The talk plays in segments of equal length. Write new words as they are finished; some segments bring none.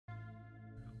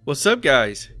What's up,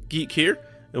 guys? Geek here,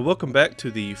 and welcome back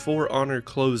to the For Honor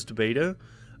closed beta.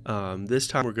 This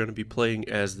time we're going to be playing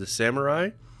as the samurai,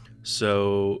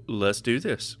 so let's do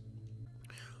this.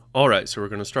 Alright, so we're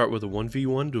going to start with a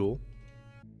 1v1 duel.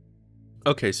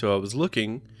 Okay, so I was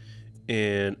looking,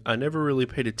 and I never really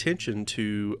paid attention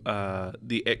to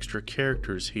the extra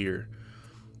characters here.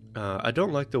 I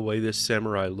don't like the way this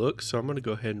samurai looks, so I'm going to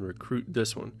go ahead and recruit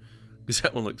this one, because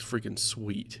that one looks freaking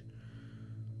sweet.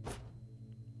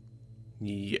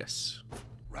 Yes.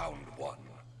 Round one.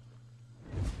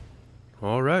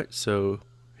 Alright, so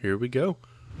here we go.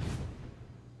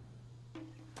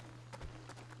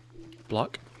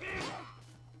 Block.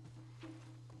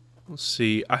 Let's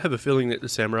see. I have a feeling that the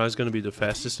samurai is going to be the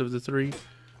fastest of the three,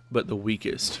 but the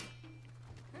weakest.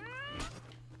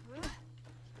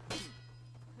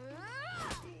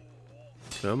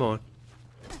 Come on.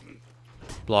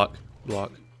 Block.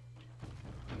 Block.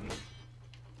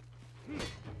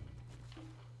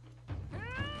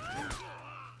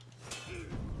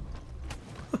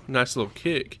 Nice little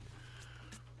kick.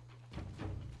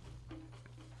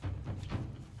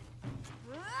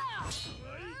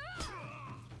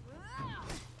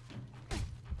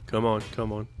 Come on,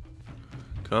 come on.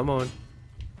 Come on.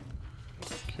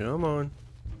 Come on.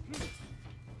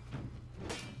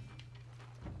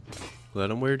 Let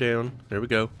him wear down. There we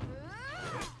go.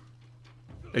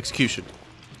 Execution.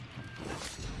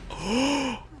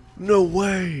 No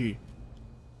way!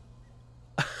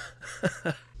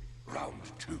 Round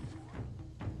two.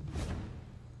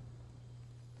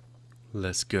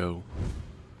 Let's go.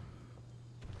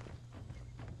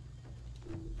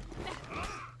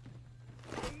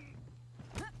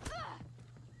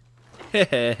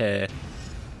 Hehehe.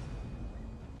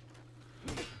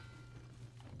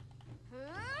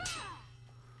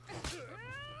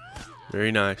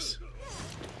 Very nice.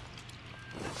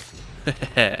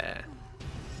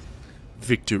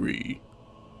 Victory.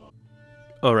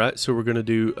 Alright, so we're going to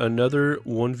do another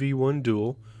 1v1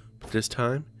 duel, but this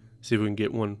time, see if we can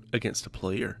get one against a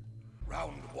player.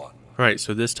 Round one. Alright,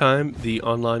 so this time, the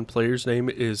online player's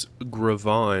name is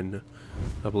Gravon.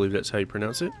 I believe that's how you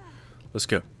pronounce it. Let's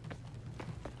go.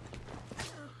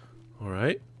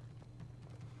 Alright.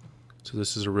 So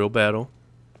this is a real battle.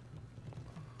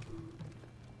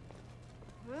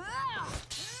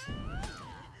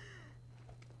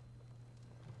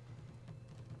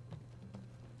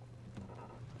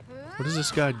 What is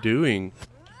this guy doing?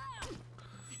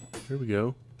 Here we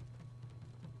go.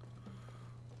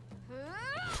 I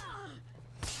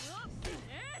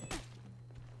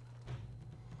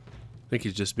think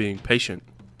he's just being patient.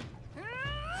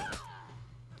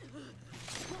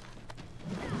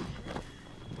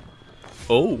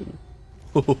 Oh.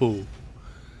 Oh.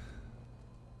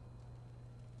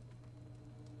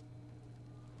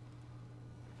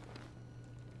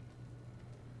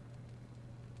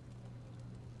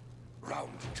 Round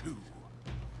two.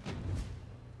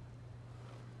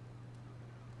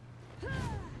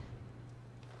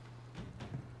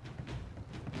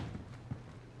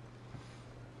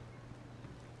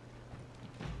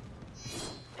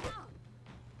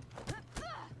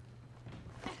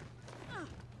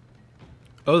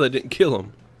 Oh, that didn't kill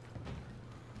him.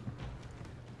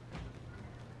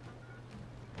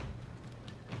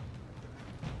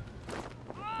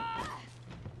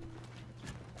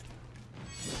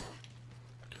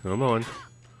 Come on.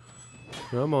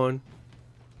 Come on.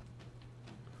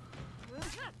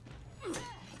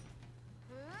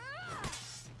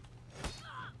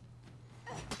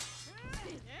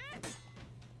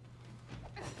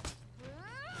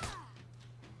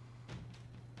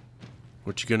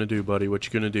 What you gonna do, buddy? What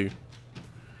you gonna do?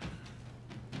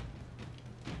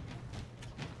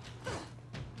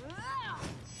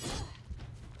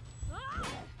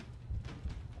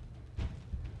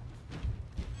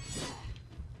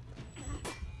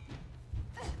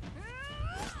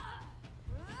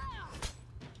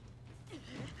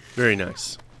 Very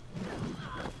nice.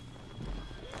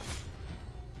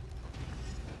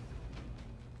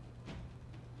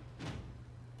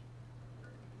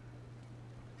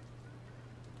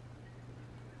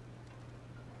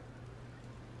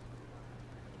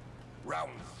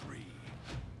 Round three.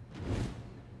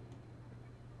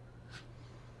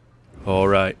 All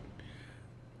right.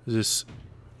 Is this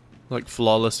like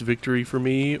flawless victory for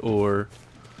me, or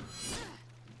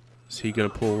is he gonna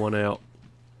pull one out?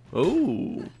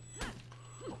 Oh.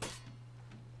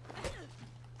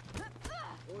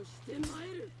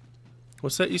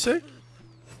 What's that you say?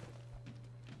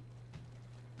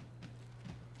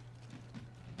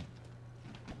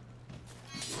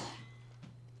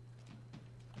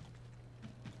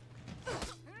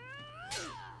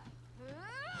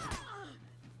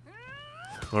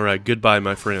 Alright, goodbye,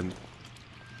 my friend.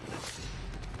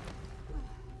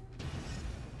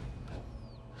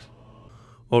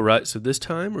 Alright, so this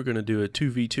time we're going to do a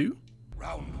 2v2.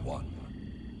 Round 1.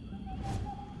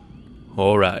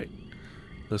 Alright,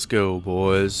 let's go,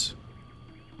 boys.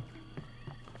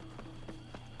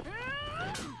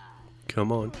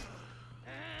 Come on.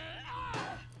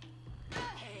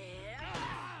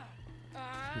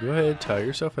 Go ahead, tire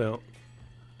yourself out.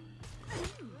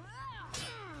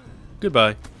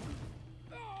 Goodbye.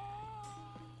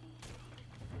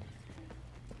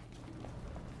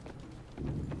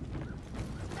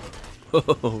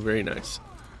 Oh, very nice.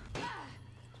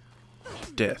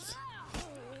 Death.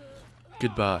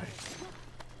 Goodbye.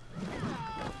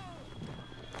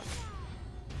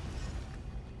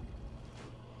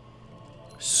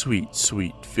 Sweet,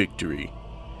 sweet victory.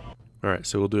 Alright,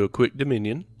 so we'll do a quick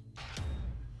Dominion.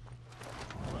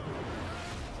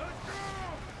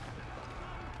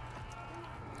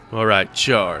 Alright,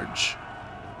 charge.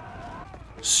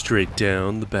 Straight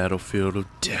down the battlefield of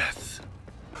death.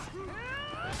 You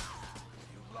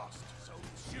lost Zone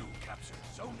 2. Captured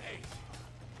Zone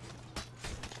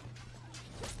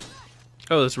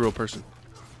A. Oh, that's a real person.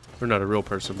 Or not a real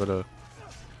person, but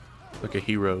like a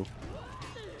hero.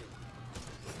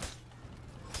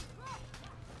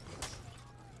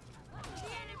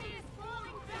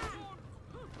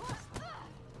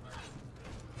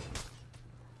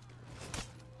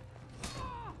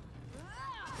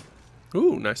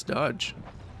 Ooh, nice dodge.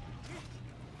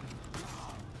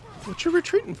 What you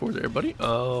retreating for there, buddy?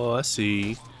 Oh, I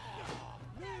see.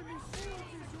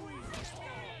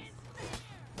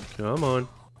 Come on.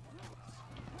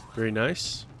 Very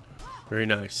nice. Very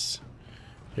nice.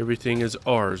 Everything is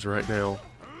ours right now.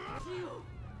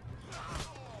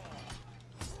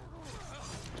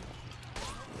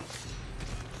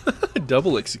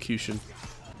 Double execution.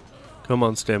 Come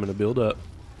on, stamina, build up.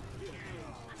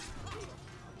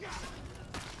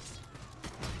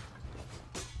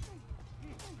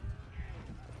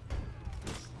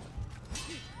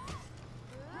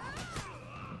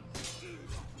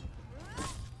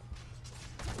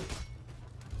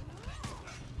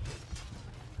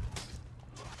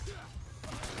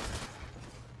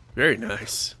 Very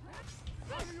nice.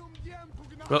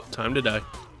 Well, time to die.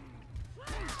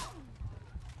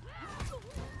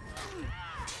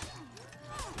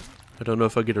 I don't know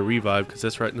if I get a revive because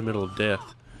that's right in the middle of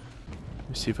death. Let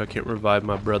me see if I can't revive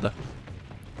my brother.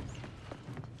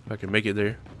 If I can make it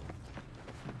there.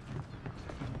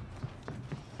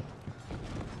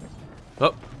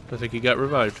 Oh, I think he got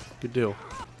revived. Good deal.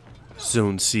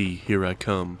 Zone C, here I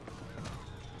come.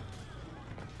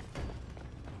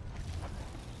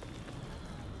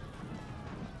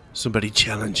 Somebody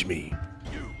challenge me.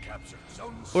 You captured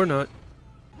Zone C. Or not.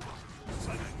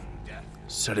 Sudden death.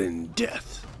 Sudden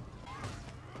death.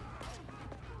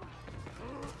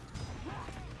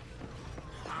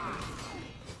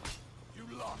 You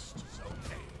lost Zone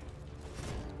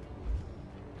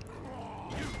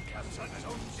A. You captured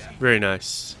Zone C. Very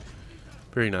nice.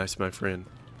 Very nice, my friend.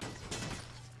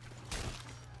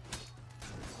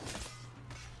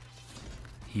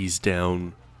 He's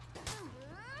down.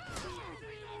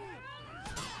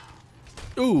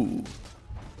 Ooh.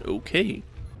 Okay.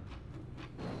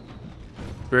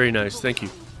 Very nice, thank you.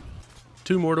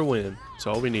 2 more to win. That's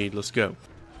all we need. Let's go.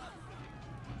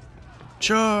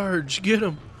 Charge! Get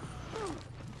him!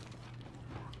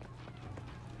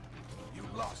 You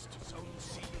lost Zone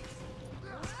C.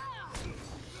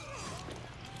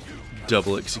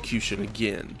 Double execution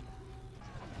again.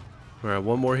 Alright,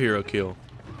 1 more hero kill.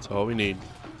 That's all we need.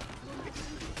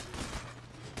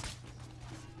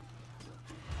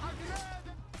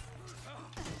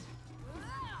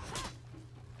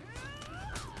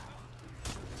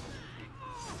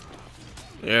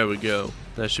 There we go.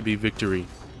 That should be victory.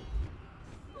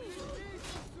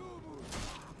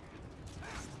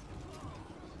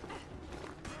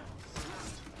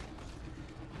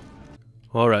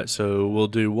 Alright, so we'll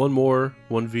do 1 more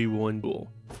 1v1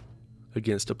 duel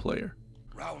against a player.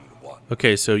 Round 1.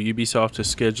 Okay, so Ubisoft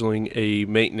is scheduling a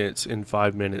maintenance in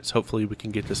 5 minutes. Hopefully we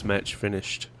can get this match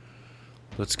finished.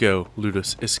 Let's go,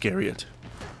 Ludus Iscariot.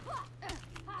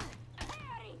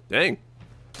 Dang.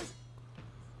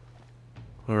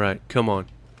 Alright, come on.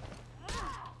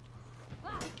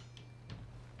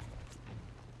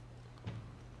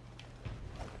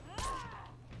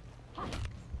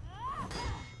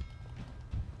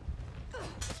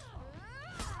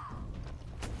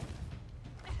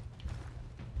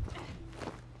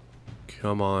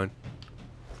 Come on.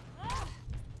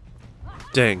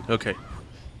 Dang, okay.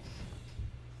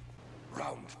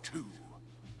 Round 2.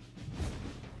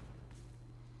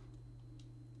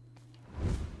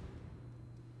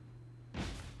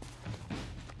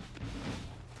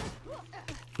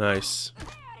 Nice.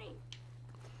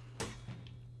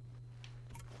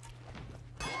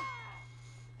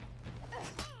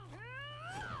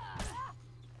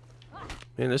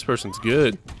 Man, this person's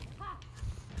good.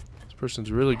 This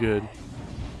person's really good.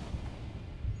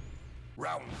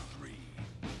 Round 3.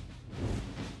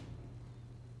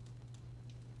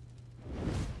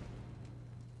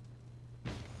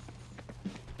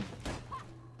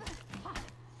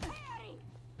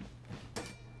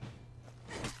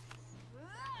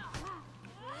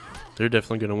 They're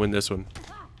definitely going to win this one.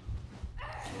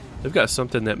 They've got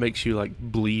something that makes you like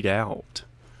bleed out.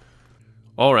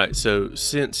 Alright, so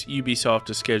since Ubisoft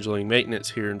is scheduling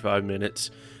maintenance here in 5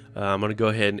 minutes, I'm going to go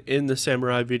ahead and end the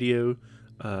samurai video.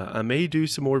 I may do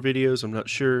some more videos, I'm not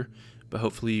sure, but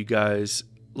hopefully you guys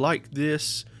like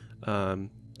this.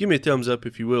 Give me a thumbs up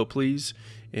if you will, please,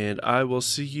 and I will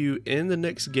see you in the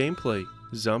next gameplay.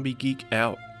 Zombie Geek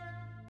out.